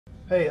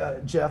Hey,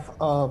 Jeff,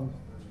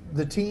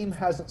 the team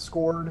hasn't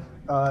scored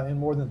in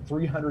more than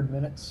 300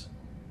 minutes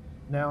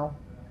now,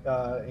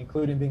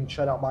 including being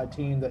shut out by a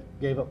team that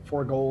gave up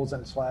 4 goals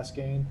in its last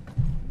game.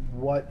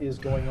 What is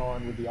going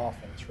on with the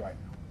offense right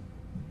now?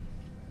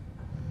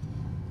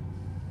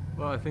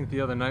 Well, I think the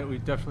other night we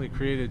definitely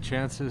created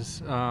chances,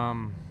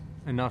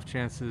 enough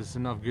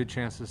good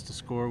chances to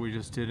score. We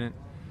just didn't.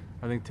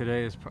 I think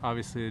today is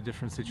obviously a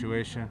different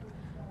situation.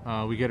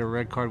 We get a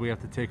red card, we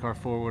have to take our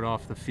forward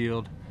off the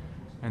field.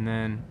 And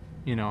then,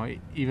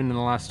 even in the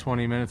last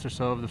 20 minutes or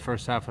so of the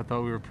first half, I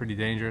thought we were pretty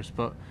dangerous,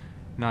 but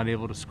not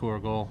able to score a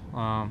goal.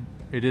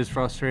 It is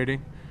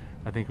frustrating.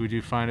 I think we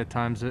do find at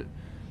times that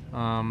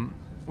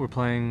we're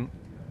playing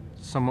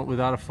somewhat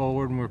without a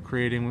forward and we're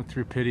creating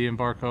through Pity and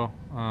Barco.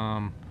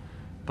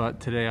 But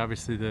today,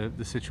 obviously,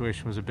 the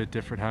situation was a bit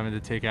different, having to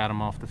take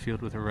Adam off the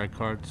field with a red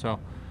card. So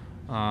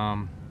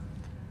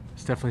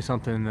it's definitely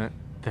something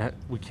that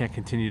we can't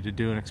continue to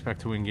do and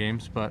expect to win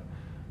games. But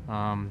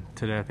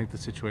today, I think the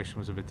situation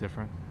was a bit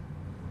different.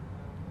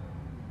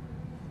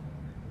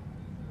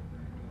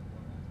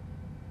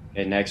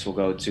 Okay, next we'll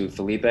go to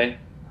Felipe.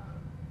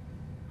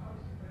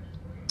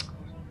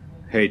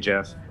 Hey,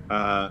 Jeff.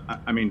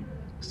 I mean,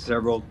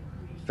 several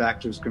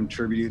factors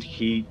contributed.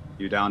 Heat,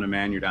 you're down a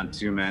man, you're down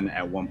 2 men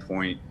at one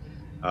point,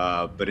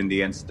 but in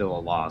the end, still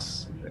a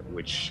loss,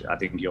 which I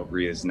think you'll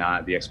agree is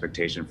not the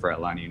expectation for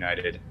Atlanta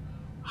United.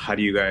 How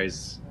do you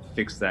guys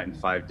fix that in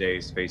 5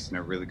 days, facing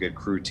a really good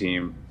Crew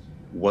team?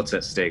 What's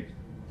at stake?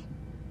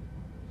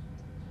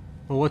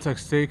 Well, what's at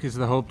stake is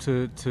the hope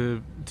to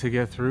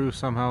get through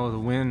somehow with a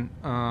win.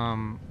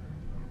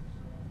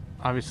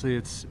 Obviously,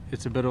 it's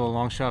a bit of a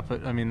long shot,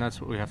 but I mean that's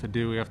what we have to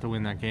do. We have to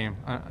win that game.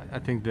 I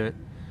think that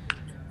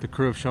the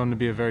Crew have shown to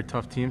be a very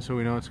tough team, so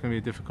we know it's going to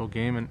be a difficult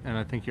game. And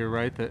I think you're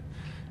right that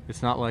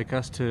it's not like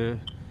us to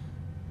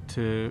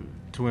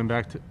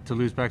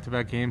lose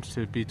back-to-back games,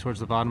 to be towards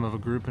the bottom of a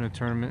group in a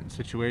tournament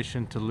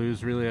situation, to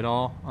lose really at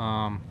all.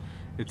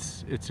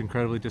 It's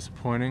incredibly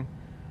disappointing.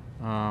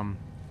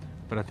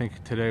 But I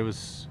think today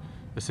was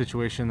a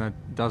situation that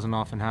doesn't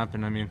often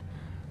happen. I mean,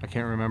 I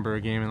can't remember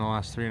a game in the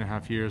last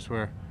 3.5 years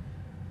where,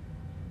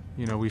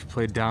 we've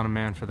played down a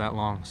man for that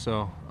long.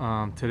 So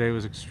today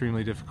was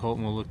extremely difficult,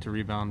 and we'll look to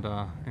rebound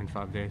in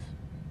 5 days.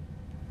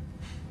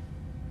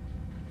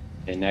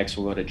 Okay, next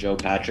we'll go to Joe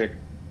Patrick.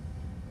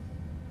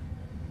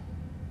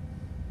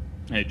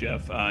 Hey,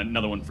 Jeff.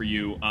 Another one for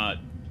you.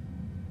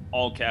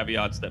 All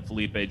caveats that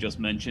Felipe just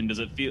mentioned. Does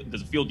it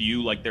feel to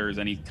you like there is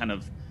any kind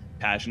of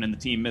passion in the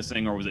team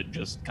missing, or was it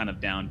just kind of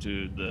down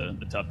to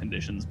the tough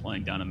conditions,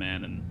 playing down a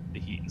man and the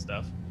heat and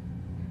stuff?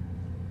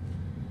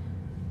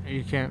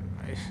 You can't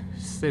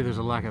say there's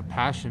a lack of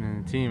passion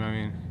in the team. I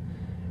mean,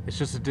 it's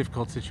just a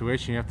difficult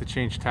situation. You have to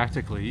change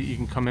tactically. You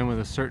can come in with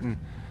a certain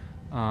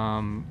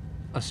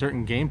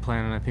game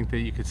plan, and I think that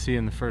you could see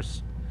in the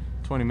first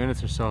 20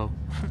 minutes or so,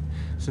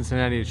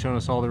 Cincinnati had shown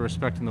us all the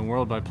respect in the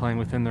world by playing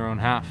within their own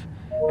half,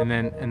 and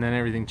then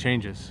everything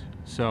changes.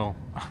 So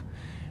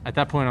at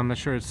that point, I'm not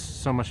sure it's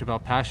so much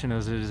about passion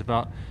as it is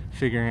about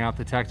figuring out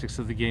the tactics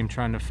of the game,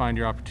 trying to find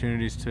your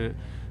opportunities to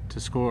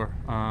score.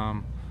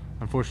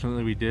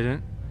 Unfortunately, we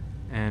didn't,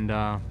 and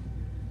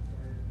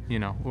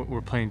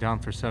we're playing down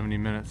for 70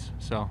 minutes.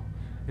 So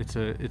it's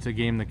a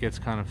game that gets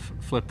kind of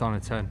flipped on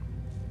its head.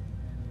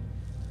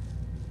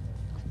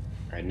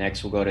 All right,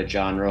 next we'll go to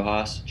John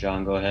Rojas.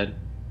 John, go ahead.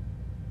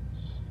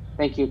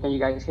 Thank you. Can you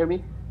guys hear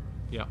me?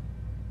 Yeah.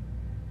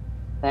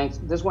 Thanks.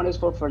 This one is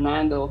for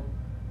Fernando.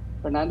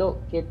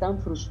 Fernando, ¿qué tan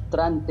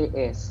frustrante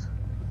es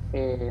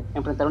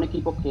enfrentar un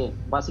equipo que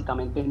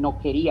básicamente no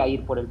quería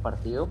ir por el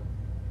partido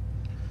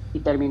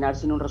y terminar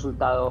sin un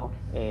resultado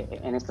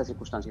en esta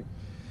circunstancia?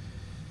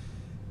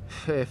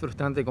 Es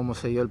frustrante cómo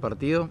se dio el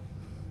partido.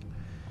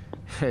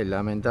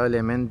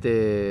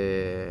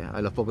 Lamentablemente a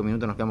los pocos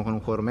minutos nos quedamos con un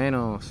jugador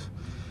menos.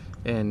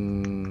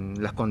 En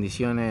las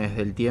condiciones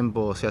del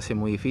tiempo se hace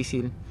muy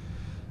difícil,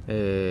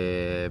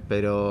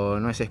 pero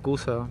no es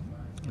excusa.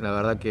 La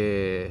verdad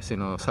que se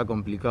nos ha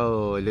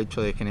complicado el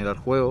hecho de generar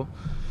juego,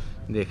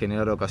 de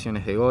generar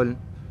ocasiones de gol.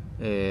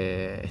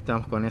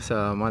 Estamos con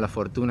esa mala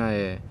fortuna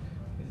de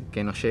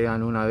que nos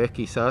llegan una vez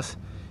quizás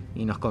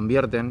y nos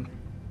convierten,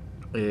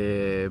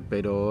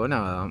 pero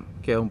nada,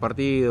 queda un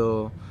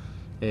partido,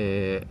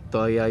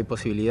 todavía hay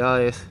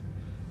posibilidades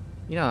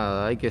y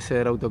nada, hay que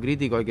ser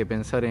autocrítico, hay que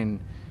pensar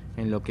en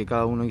lo que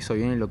cada uno hizo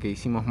bien y lo que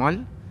hicimos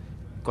mal,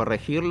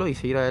 corregirlo y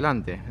seguir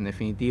adelante. En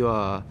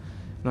definitiva,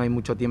 no hay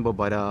mucho tiempo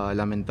para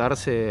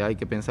lamentarse, hay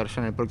que pensar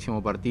ya en el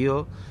próximo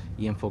partido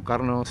y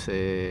enfocarnos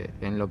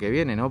en lo que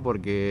viene, ¿no?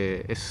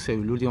 Porque es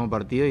el último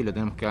partido y lo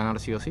tenemos que ganar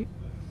sí o sí.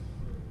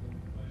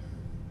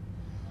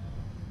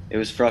 It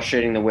was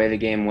frustrating the way the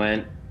game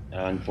went.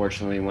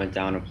 Unfortunately, we went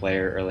down a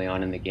player early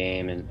on in the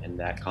game, and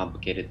that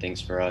complicated things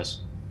for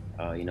us.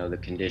 The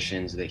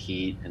conditions, the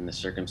heat, and the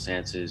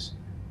circumstances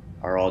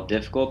are all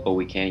difficult, but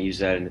we can't use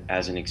that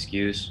as an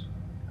excuse.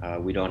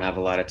 We don't have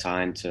a lot of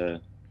time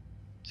to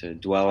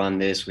dwell on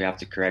this. We have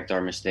to correct our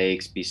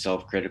mistakes, be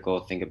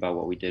self-critical, think about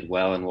what we did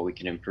well and what we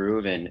can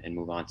improve, and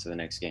move on to the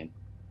next game.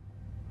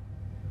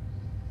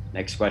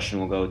 Next question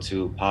will go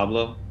to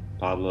Pablo.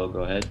 Pablo,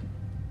 go ahead.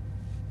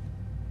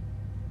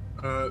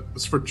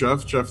 It's for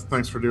Jeff. Jeff,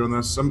 thanks for doing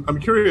this. I'm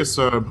curious.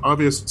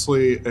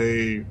 Obviously,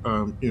 a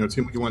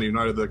team like Atlanta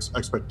United, the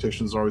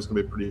expectations are always going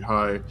to be pretty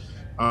high.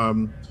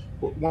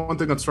 One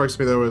thing that strikes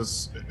me though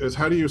is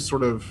how do you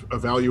sort of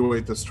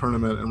evaluate this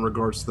tournament in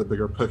regards to the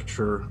bigger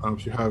picture?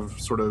 If you have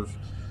sort of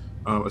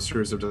a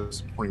series of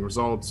disappointing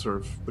results, or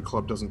if the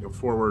club doesn't go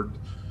forward,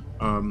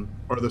 are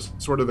the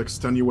sort of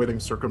extenuating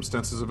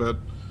circumstances of it,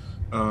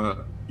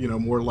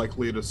 more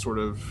likely to sort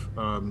of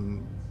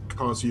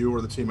cause you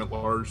or the team at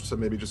large to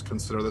maybe just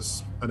consider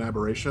this an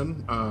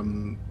aberration,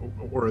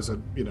 or is it,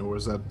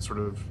 is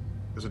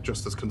it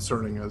just as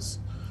concerning as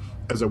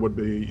it would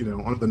be,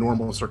 under the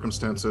normal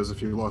circumstances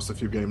if you lost a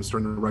few games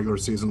during the regular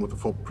season with the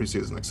full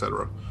preseason,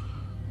 etc.?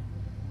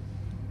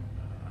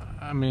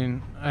 I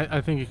mean,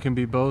 I think it can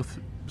be both.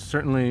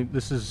 Certainly,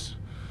 this is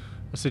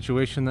a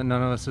situation that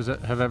none of us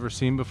have ever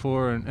seen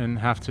before, and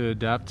have to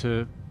adapt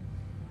to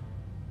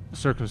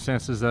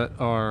circumstances that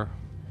are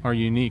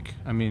unique.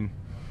 I mean,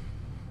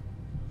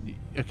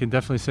 I can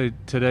definitely say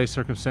today,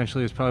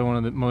 circumstantially, is probably one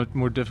of the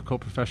more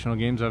difficult professional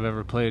games I've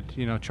ever played.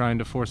 Trying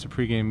to force a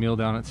pregame meal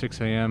down at 6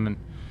 a.m. and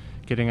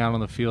getting out on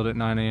the field at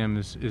 9 a.m.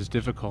 is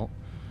difficult.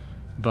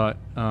 But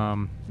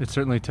it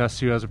certainly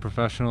tests you as a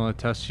professional. It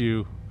tests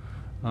you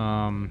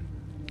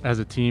as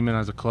a team and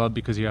as a club,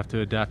 because you have to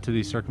adapt to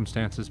these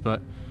circumstances.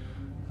 But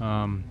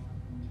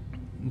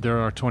there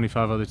are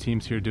 25 other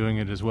teams here doing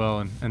it as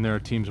well, and there are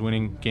teams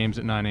winning games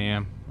at 9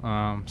 a.m.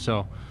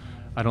 So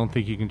I don't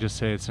think you can just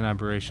say it's an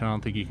aberration. I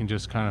don't think you can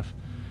just kind of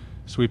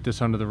sweep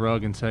this under the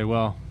rug and say,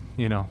 well,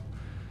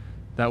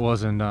 that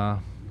wasn't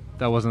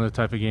the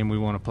type of game we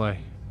want to play.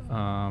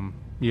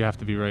 You have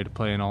to be ready to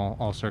play in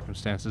all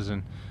circumstances,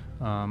 and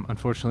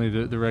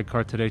unfortunately the red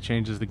card today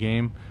changes the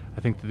game. I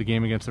think that the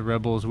game against the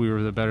Rebels, we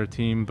were the better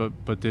team,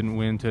 but didn't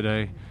win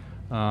today.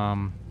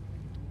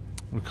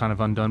 We're kind of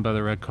undone by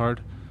the red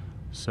card.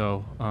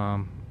 So,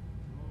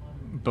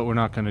 but we're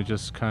not going to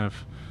just kind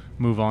of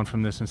move on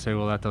from this and say,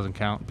 well, that doesn't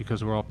count,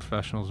 because we're all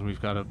professionals and we've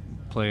got to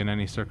play in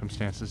any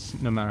circumstances,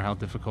 no matter how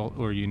difficult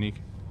or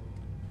unique.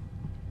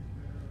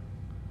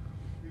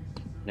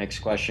 Next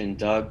question,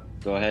 Doug,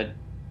 go ahead.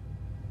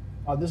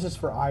 This is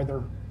for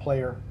either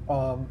player.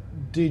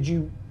 Did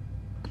you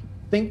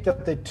think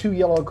that the 2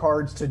 yellow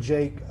cards to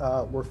Jake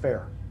were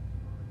fair?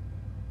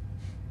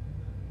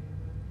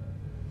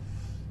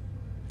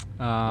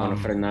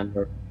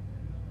 Fernando.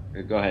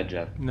 Go ahead,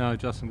 Jeff. No,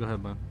 Justin, go ahead,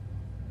 man.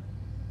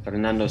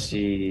 Fernando,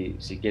 si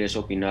quieres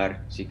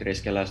opinar, si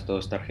crees que las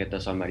 2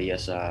 tarjetas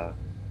amarillas a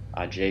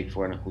Jake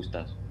fueron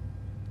justas.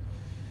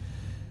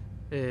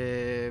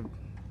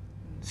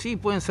 Sí,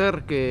 pueden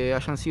ser que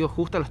hayan sido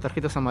justas las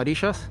tarjetas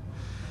amarillas,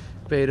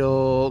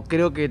 pero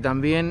creo que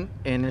también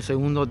en el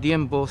segundo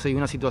tiempo se dio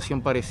una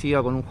situación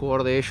parecida con un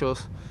jugador de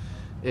ellos,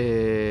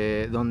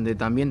 donde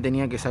también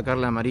tenía que sacar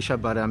la amarilla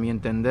para mi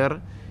entender,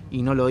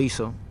 y no lo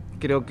hizo.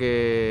 Creo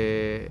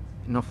que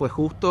no fue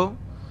justo,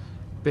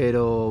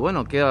 pero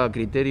bueno, queda a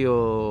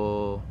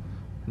criterio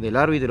del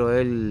árbitro.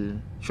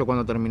 Yo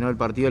cuando terminó el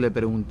partido le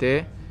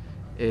pregunté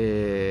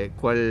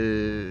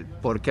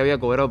por qué había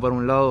cobrado para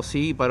un lado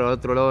sí y para el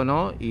otro lado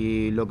no,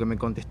 y lo que me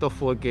contestó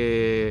fue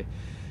que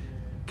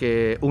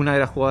una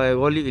era jugada de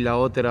gol y la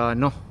otra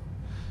no.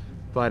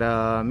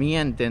 Para mí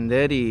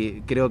entender,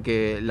 y creo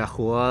que la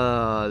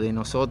jugada de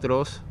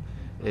nosotros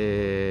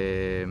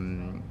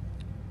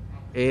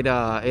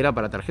era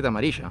para tarjeta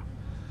amarilla.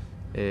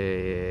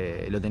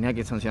 Lo tenía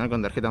que sancionar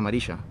con tarjeta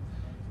amarilla,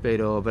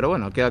 pero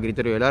bueno, queda a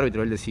criterio del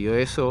árbitro. Él decidió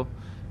eso.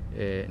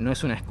 No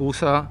es una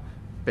excusa,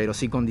 pero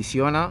sí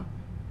condiciona.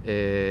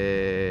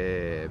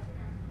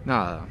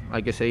 Nada,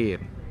 hay que seguir,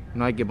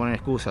 no hay que poner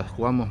excusas.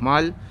 Jugamos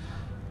mal,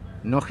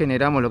 no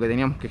generamos lo que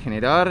teníamos que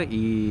generar,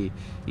 y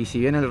si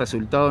bien el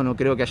resultado no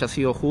creo que haya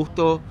sido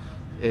justo,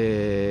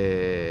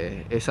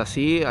 es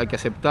así, hay que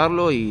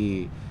aceptarlo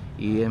y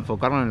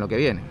enfocarnos en lo que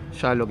viene.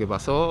 Ya lo que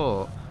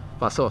pasó,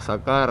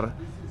 sacar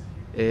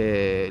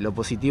lo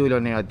positivo y lo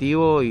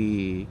negativo,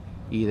 y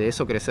de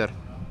eso crecer.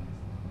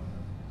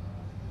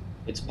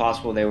 It's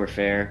possible they were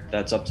fair.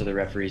 That's up to the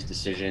referee's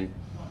decision.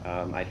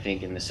 I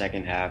think in the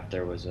second half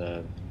there was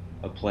a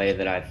play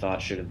that I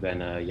thought should have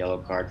been a yellow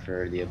card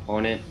for the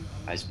opponent.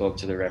 I spoke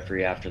to the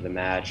referee after the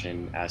match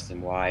and asked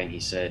him why, and he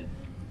said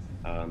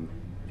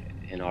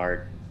in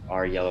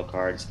our yellow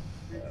cards,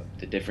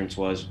 the difference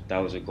was that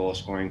was a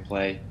goal-scoring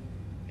play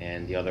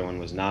and the other one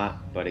was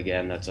not. But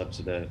again, that's up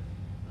to the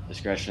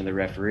discretion of the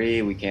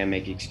referee. We can't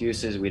make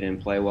excuses. We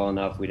didn't play well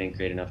enough. We didn't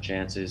create enough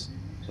chances.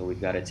 So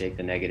we've got to take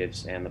the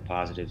negatives and the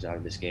positives out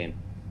of this game.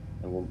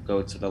 And we'll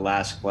go to the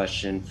last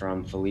question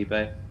from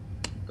Felipe.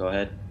 Go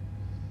ahead.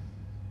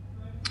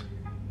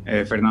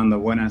 Fernando,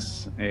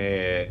 buenas.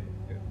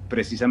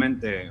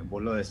 Precisamente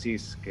vos lo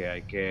decís, que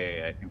hay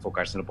que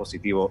enfocarse en lo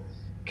positivo.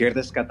 ¿Qué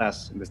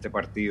rescatás de este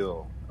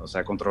partido? O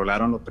sea,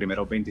 controlaron los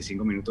primeros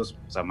 25 minutos,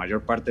 o sea,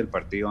 mayor parte del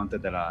partido antes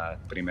de la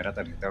primera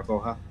tarjeta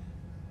roja,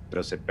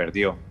 pero se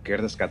perdió. ¿Qué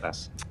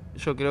rescatás?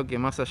 Yo creo que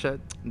más allá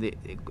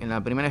en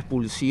la primera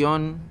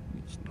expulsión,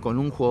 con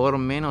un jugador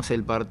menos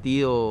el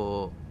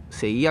partido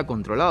seguía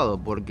controlado,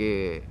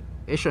 porque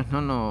ellos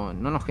no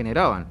nos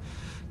generaban.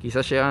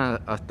 Quizás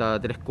llegaban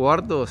hasta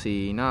 3/4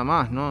 y nada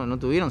más, no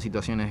tuvieron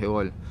situaciones de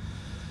gol.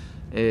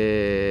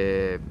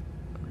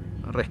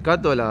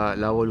 Rescato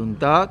la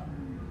voluntad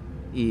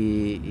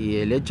y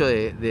el hecho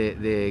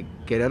de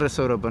querer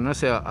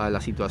sobreponerse a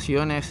las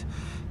situaciones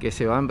que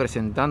se van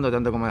presentando,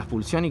 tanto como la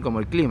expulsión y como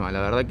el clima.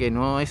 La verdad que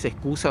no es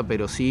excusa,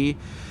 pero sí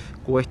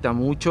cuesta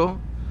mucho,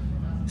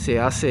 se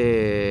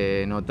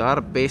hace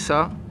notar,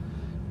 pesa,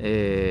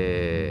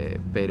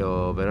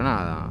 pero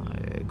nada,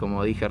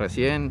 como dije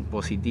recién,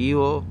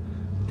 positivo,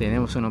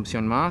 tenemos una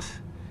opción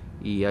más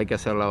y hay que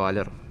hacerla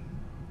valer.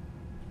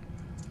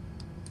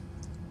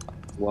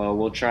 Well,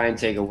 we'll try and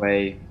take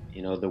away,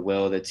 the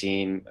will of the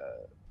team,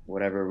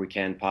 whatever we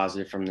can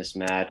positive from this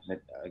match.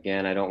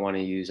 Again, I don't want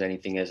to use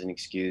anything as an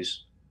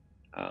excuse.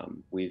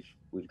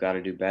 We've got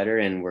to do better,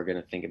 and we're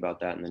going to think about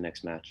that in the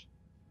next match.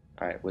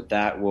 All right, with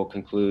that, we'll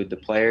conclude the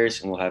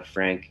players, and we'll have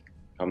Frank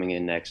coming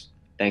in next.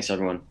 Thanks,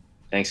 everyone.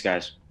 Thanks,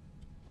 guys.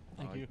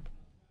 Thank you.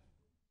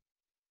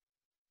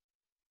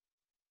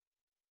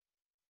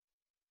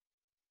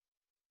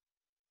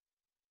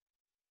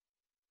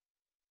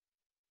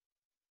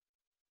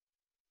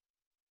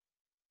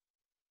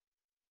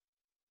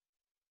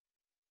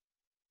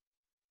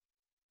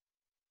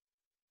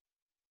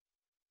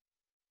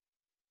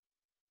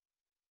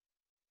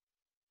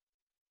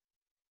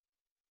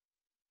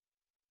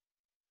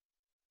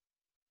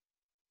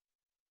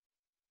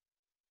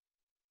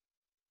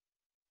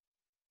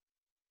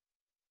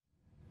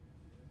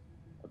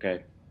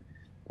 Okay,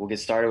 we'll get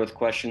started with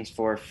questions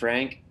for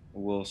Frank.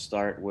 We'll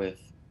start with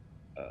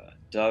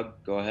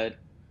Doug. Go ahead.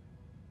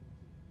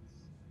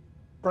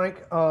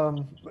 Frank,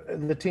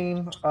 the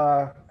team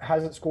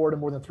hasn't scored in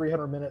more than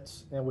 300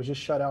 minutes and was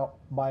just shut out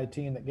by a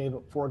team that gave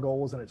up 4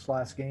 goals in its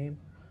last game.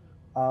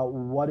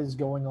 What is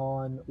going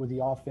on with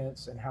the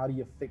offense, and how do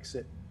you fix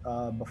it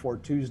before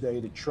Tuesday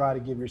to try to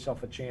give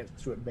yourself a chance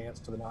to advance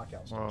to the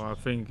knockout stage? Well, I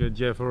think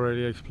Jeff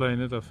already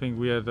explained it. I think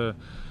we had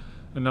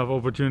enough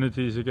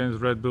opportunities against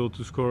Red Bull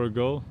to score a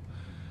goal.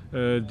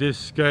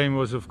 This game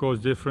was of course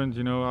different,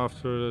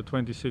 after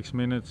 26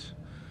 minutes.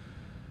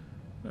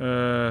 We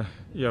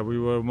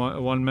were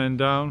one man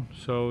down,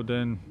 so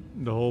then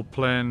the whole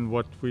plan,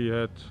 what we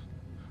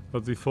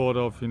thought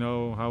of,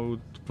 how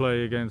to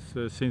play against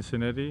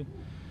Cincinnati.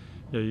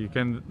 You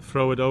can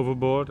throw it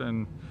overboard,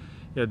 and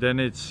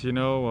then it's,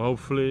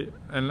 hopefully,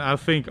 and I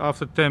think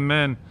after 10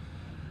 men,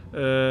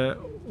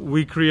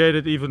 we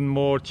created even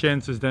more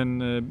chances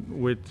than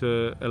with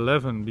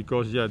 11,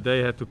 because they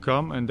had to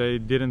come and they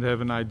didn't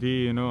have an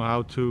idea,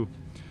 how to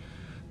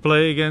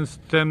play against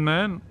 10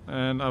 men,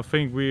 and I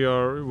think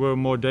were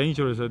more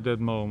dangerous at that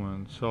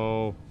moment.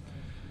 So,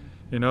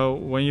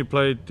 when you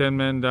play 10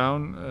 men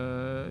down,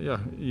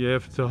 you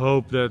have to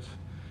hope that,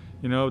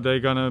 they're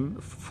gonna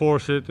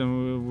force it,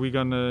 and we're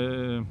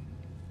gonna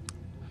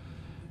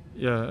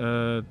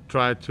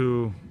try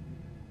to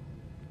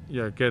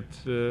get,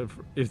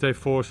 if they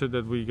force it,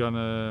 that we're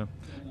gonna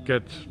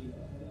get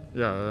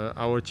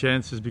our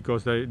chances,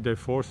 because they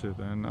force it.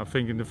 And I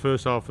think in the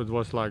first half it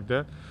was like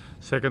that.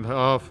 Second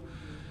half,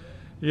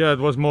 it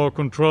was more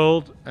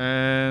controlled,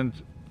 and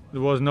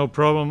there was no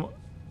problem.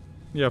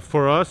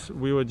 For us,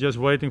 we were just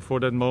waiting for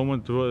that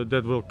moment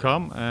that will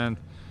come. And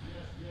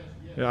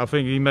I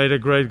think he made a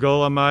great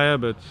goal, Amaya,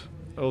 but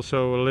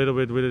also a little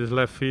bit with his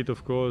left feet,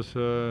 of course,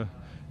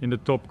 in the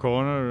top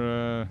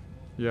corner.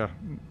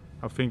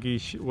 I think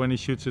when he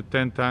shoots it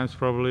 10 times,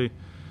 probably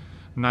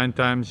 9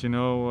 times, it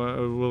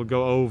will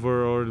go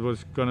over, or it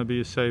was going to be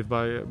a save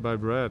by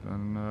Brad.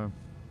 And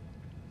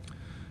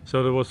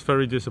so that was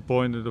very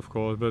disappointed, of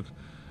course. But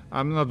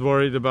I'm not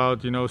worried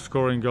about,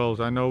 scoring goals.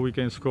 I know we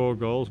can score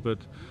goals, but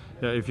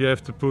if you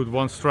have to put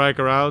one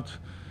striker out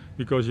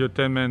because you're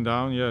 10 men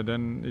down,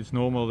 then it's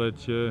normal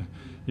that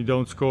you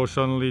don't score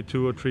suddenly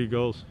 2 or 3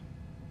 goals.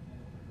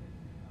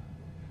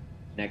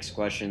 Next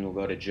question will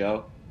go to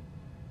Joe.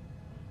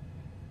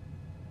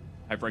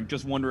 Hi, Frank.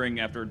 Just wondering,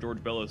 after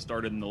George Bello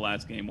started in the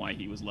last game, why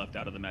he was left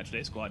out of the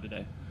matchday squad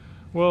today.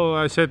 Well,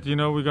 I said,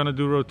 we're going to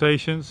do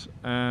rotations,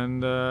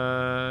 and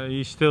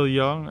he's still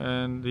young,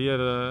 and he had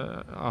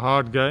a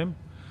hard game.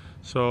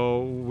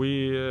 So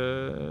we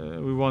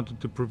wanted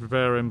to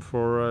prepare him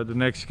for the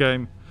next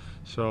game.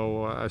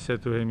 So I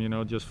said to him,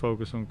 just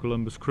focus on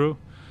Columbus Crew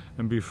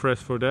and be fresh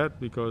for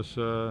that, because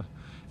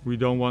we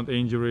don't want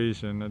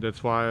injuries, and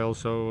that's why I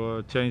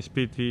also changed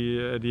PT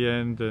at the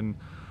end and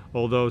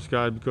all those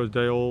guys, because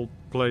they all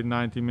played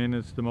 90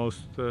 minutes, the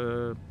most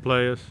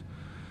players.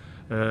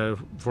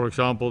 For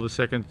example, the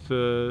second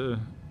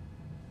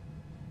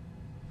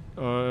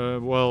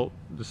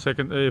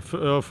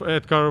of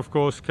Edgar, of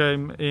course,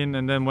 came in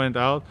and then went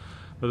out,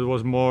 but it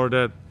was more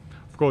that,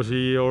 of course,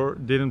 he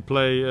didn't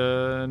play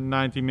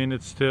 90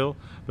 minutes still,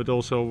 but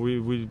also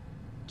we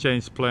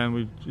changed plan.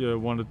 We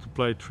wanted to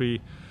play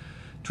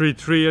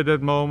 3-3 at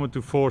that moment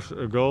to force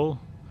a goal,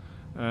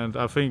 and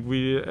I think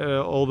we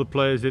all the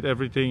players did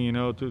everything,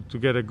 to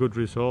get a good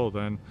result.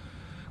 And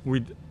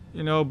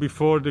you know,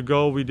 before the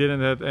goal we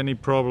didn't have any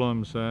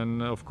problems,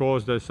 and of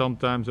course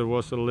sometimes there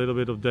was a little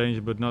bit of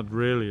danger, but not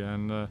really.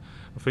 And I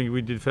think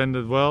we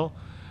defended well,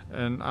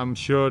 and I'm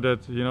sure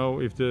that, you know,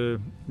 if the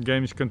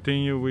games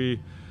continue,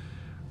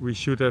 we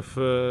should have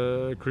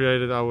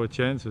created our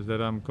chances.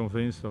 That I'm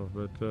convinced of.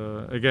 But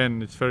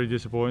again, it's very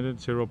disappointing.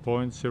 0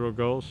 points, 0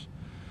 goals.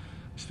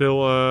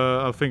 Still,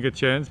 I think a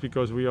chance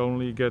because we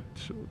only get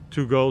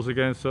 2 goals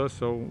against us.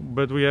 So,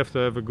 but we have to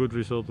have a good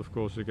result, of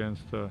course,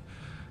 against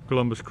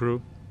Columbus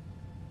Crew.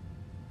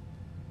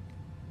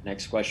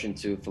 Next question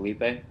to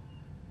Felipe.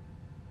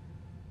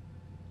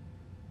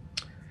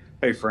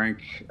 Hey,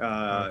 Frank.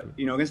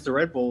 You know, against the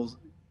Red Bulls,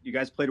 you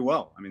guys played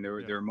well. I mean, there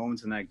were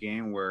moments in that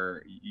game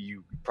where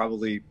you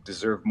probably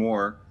deserve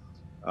more.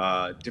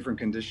 Different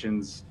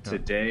conditions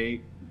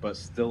today, but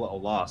still a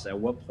loss. At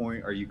what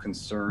point are you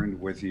concerned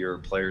with your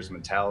players'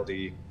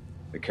 mentality,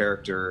 the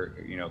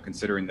character, you know,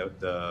 considering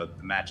the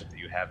matchup that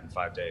you have in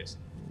 5 days?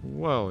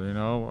 Well, you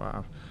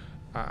know,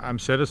 I'm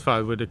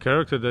satisfied with the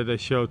character that they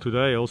showed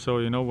today. Also,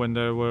 you know, when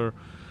they were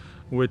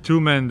with 2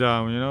 men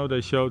down, you know,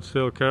 they showed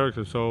still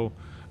character. So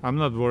I'm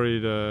not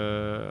worried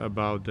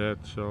about that.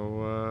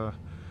 So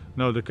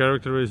no, the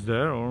character is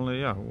there.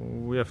 Only,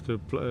 we have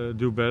to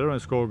do better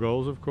and score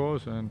goals, of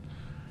course. And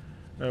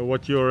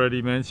what you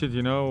already mentioned,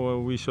 you know,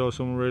 we saw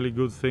some really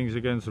good things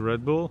against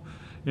Red Bull.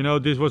 You know,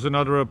 this was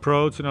another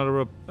approach,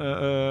 another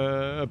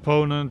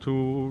opponent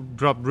who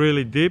dropped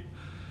really deep.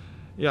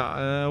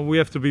 We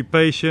have to be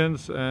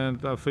patient,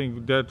 and I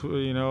think that,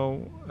 you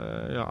know,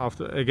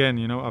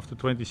 after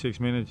 26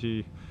 minutes,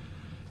 you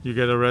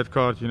get a red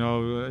card. You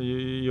know,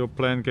 your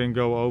plan can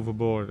go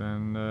overboard,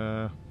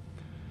 and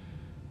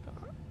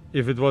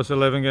if it was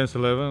 11 against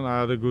 11, I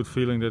had a good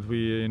feeling that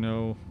we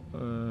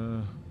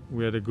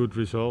had a good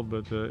result.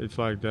 But it's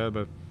like that.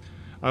 But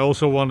I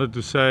also wanted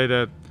to say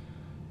that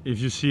if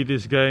you see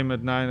this game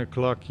at 9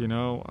 o'clock, you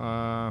know,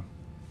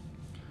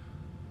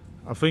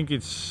 I think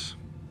it's.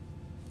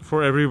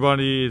 For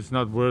everybody, it's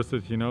not worth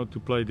it, you know, to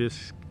play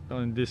this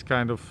in this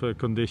kind of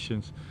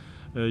conditions.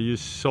 You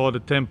saw the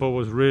tempo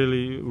was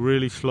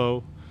really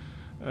slow.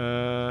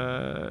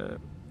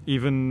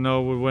 Even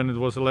though when it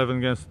was 11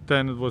 against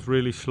 10, it was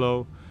really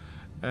slow,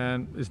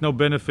 and it's no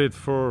benefit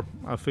for,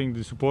 I think,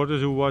 the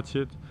supporters who watch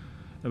it,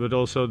 but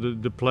also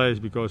the players,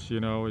 because, you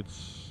know, the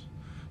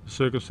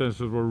circumstances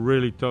were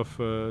really tough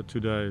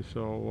today.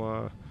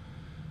 So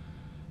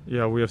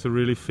we have to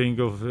really think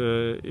of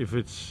if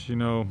it's, you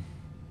know.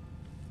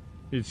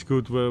 It's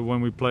good when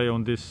we play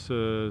on this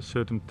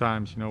certain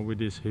times, you know, with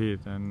this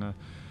heat. And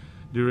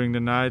during the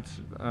night,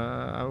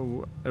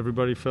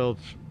 everybody felt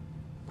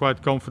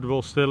quite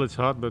comfortable. Still, it's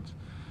hot, but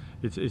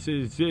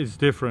it's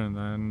different.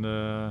 And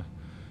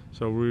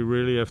so we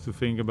really have to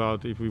think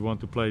about if we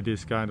want to play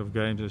this kind of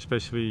games,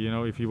 especially, you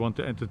know, if you want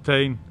to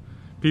entertain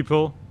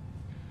people.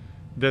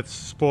 That's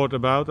sport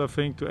about, I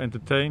think, to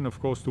entertain, of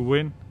course, to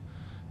win,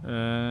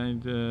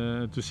 and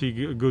to see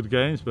good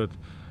games, but.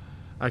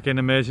 I can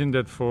imagine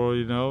that for,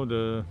 you know,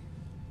 the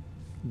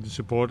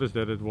supporters,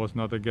 that it was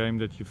not a game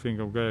that you think,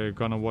 okay, you're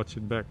gonna watch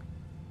it back.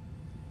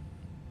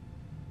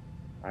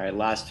 All right,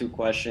 last 2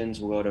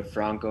 questions. We'll go to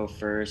Franco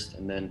first,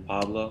 and then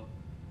Pablo.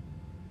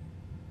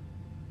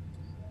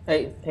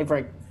 Hey,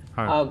 Frank.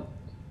 Hi.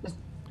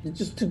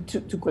 Just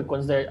two quick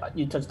ones there.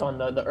 You touched on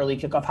the early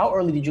kickoff. How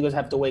early did you guys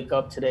have to wake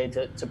up today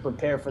to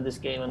prepare for this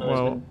game? I know there's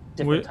been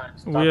different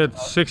times. We had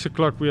 6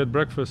 o'clock. We had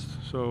breakfast,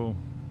 so.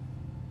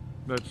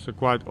 That's a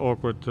quite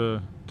awkward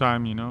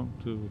time, you know,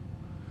 to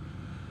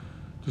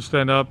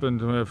stand up and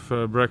to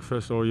have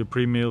breakfast or your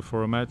pre-meal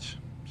for a match.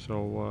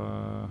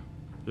 So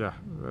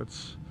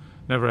that's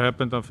never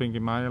happened, I think,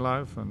 in my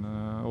life, and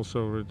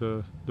also with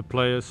the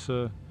players'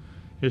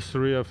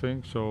 history, I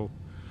think. So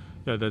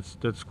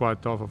that's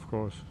quite tough, of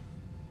course.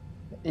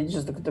 It's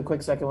just the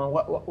quick second one.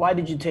 Why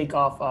did you take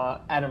off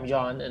Adam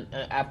John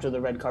after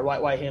the red card?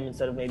 Why him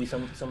instead of maybe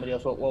somebody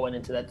else? What went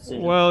into that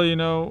decision? Well, you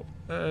know,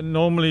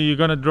 normally you're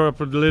gonna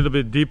drop a little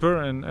bit deeper,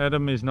 and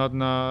Adam is not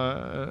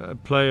a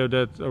player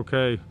that,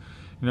 okay,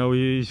 you know,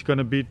 he's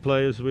gonna beat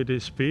players with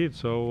his speed.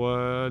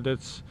 So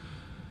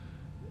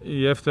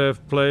you have to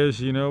have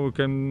players, you know, who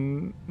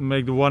can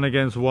make the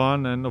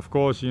 1-against-1, and of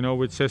course, you know,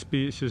 with set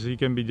pieces he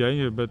can be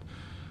dangerous, but.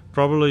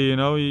 Probably, you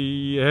know,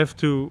 you have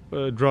to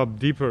drop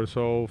deeper.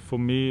 So for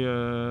me,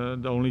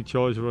 the only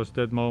choice was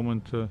that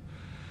moment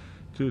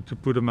to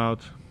put him out.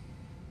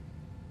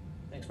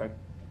 Thanks, Frank.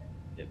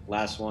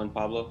 Last one,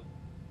 Pablo.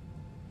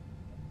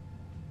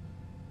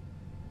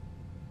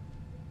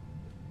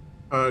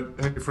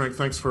 Hey, Frank,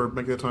 thanks for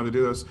making the time to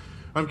do this.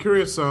 I'm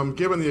curious,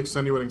 given the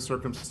extenuating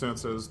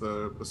circumstances,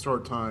 the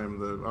start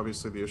time,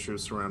 obviously the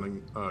issues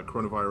surrounding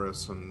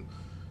coronavirus and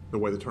the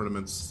way the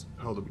tournament's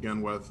held to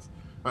begin with,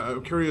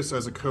 I'm curious,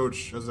 as a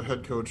coach, as a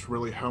head coach,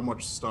 really how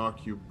much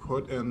stock you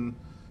put in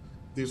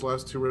these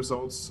last 2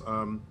 results,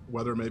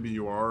 whether maybe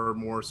you are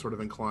more sort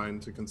of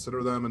inclined to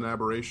consider them an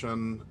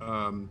aberration.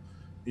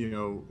 Do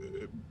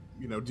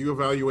you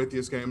evaluate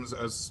these games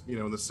as, you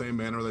know, in the same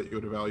manner that you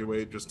would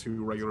evaluate just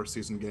 2 regular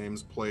season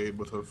games played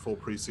with a full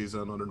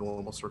preseason under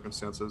normal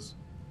circumstances?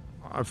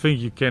 I think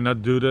you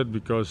cannot do that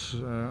because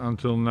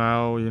until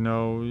now, you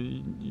know,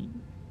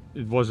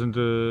 it wasn't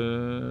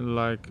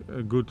like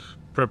a good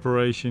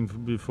preparation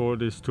before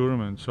this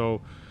tournament.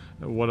 So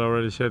what I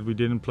already said, we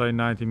didn't play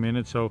 90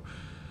 minutes. So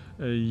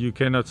you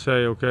cannot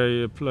say,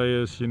 okay,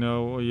 players, you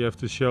know, you have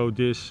to show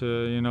this,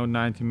 you know,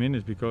 90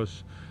 minutes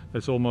because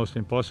that's almost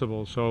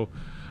impossible. So,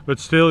 but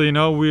still, you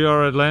know, we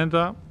are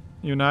Atlanta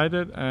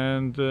United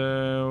and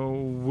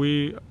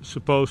we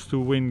supposed to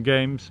win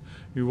games.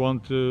 We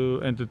want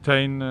to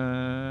entertain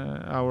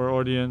our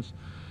audience,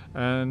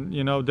 and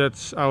you know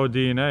that's our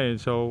DNA.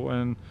 So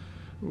and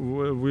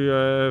we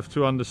have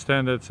to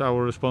understand that's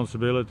our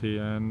responsibility.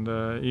 And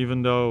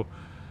even though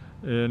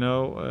you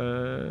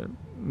know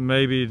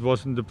maybe it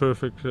wasn't the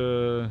perfect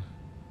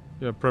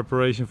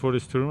preparation for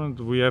this tournament,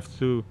 we have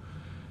to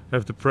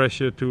have the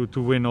pressure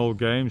to win all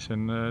games,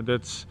 and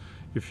that's.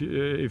 If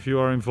you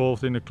are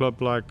involved in a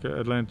club like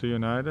Atlanta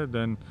United,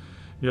 then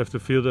you have to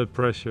feel that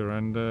pressure,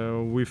 and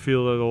we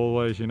feel that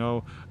always. You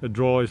know, a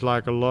draw is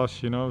like a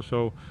loss. You know,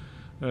 so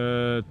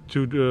 2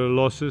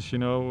 losses, you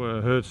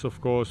know, hurts of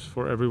course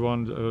for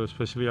everyone,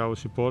 especially our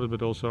supporters,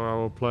 but also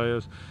our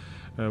players.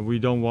 We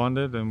don't want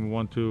it, and we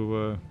want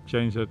to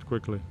change that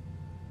quickly.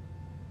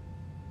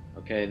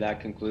 Okay, that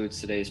concludes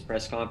today's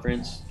press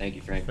conference. Thank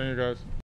you, Frank. Thank you, guys.